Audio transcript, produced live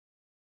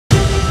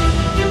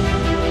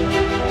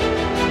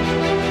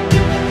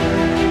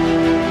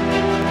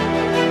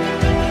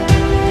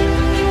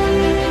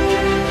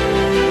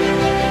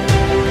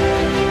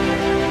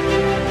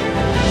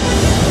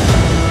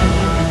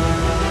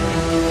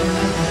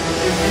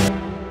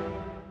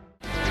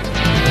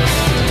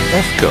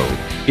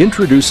Efco,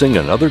 introducing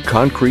another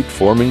concrete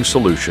forming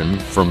solution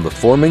from the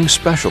forming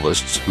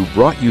specialists who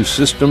brought you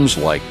systems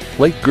like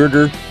Plate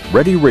Girder,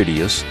 Ready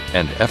Radius,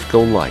 and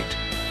Efco Light.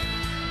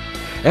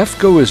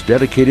 Efco is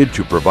dedicated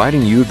to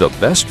providing you the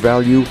best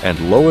value and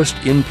lowest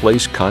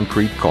in-place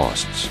concrete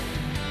costs.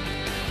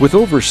 With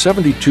over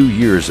 72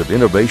 years of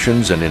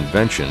innovations and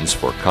inventions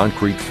for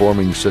concrete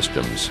forming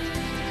systems,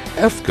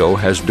 Efco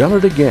has done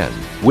it again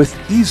with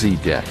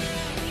EasyDeck.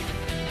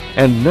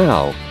 And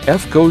now,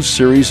 Efco's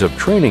series of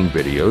training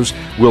videos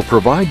will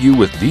provide you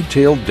with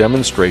detailed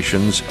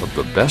demonstrations of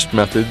the best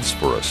methods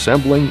for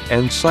assembling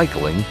and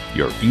cycling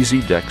your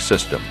EasyDeck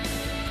system.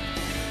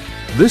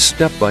 This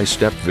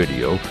step-by-step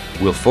video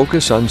will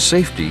focus on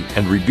safety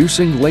and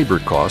reducing labor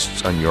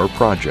costs on your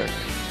project.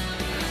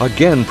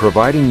 Again,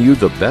 providing you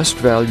the best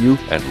value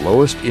and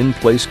lowest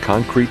in-place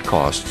concrete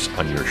costs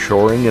on your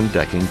shoring and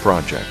decking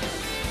project.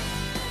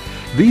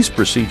 These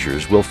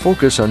procedures will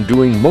focus on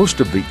doing most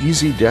of the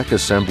EasyDeck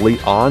assembly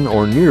on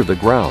or near the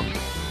ground.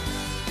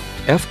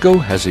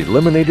 Efco has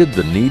eliminated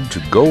the need to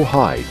go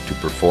high to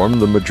perform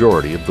the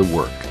majority of the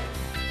work.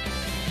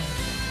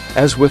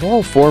 As with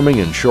all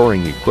forming and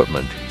shoring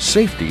equipment,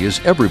 safety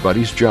is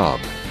everybody's job.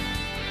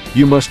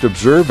 You must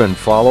observe and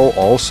follow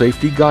all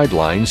safety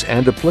guidelines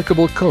and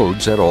applicable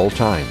codes at all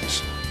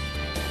times.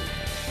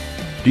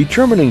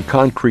 Determining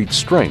concrete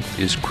strength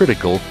is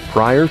critical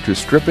prior to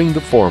stripping the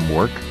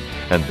formwork,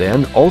 and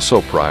then also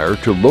prior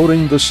to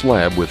loading the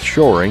slab with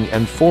shoring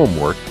and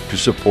formwork to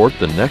support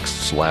the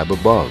next slab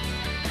above.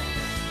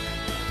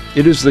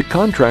 It is the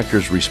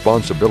contractor's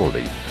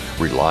responsibility,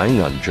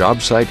 relying on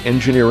job site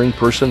engineering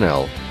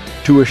personnel,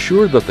 to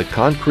assure that the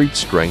concrete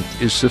strength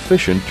is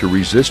sufficient to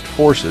resist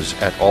forces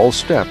at all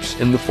steps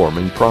in the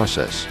forming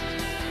process.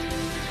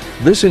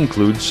 This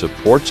includes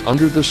supports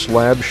under the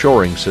slab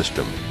shoring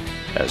system,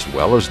 as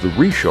well as the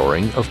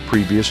reshoring of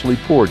previously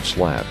poured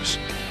slabs.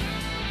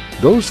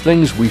 Those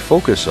things we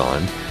focus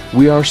on,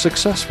 we are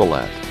successful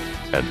at,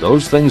 and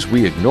those things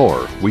we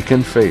ignore, we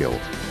can fail.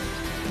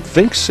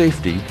 Think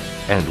safety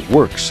and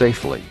work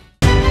safely.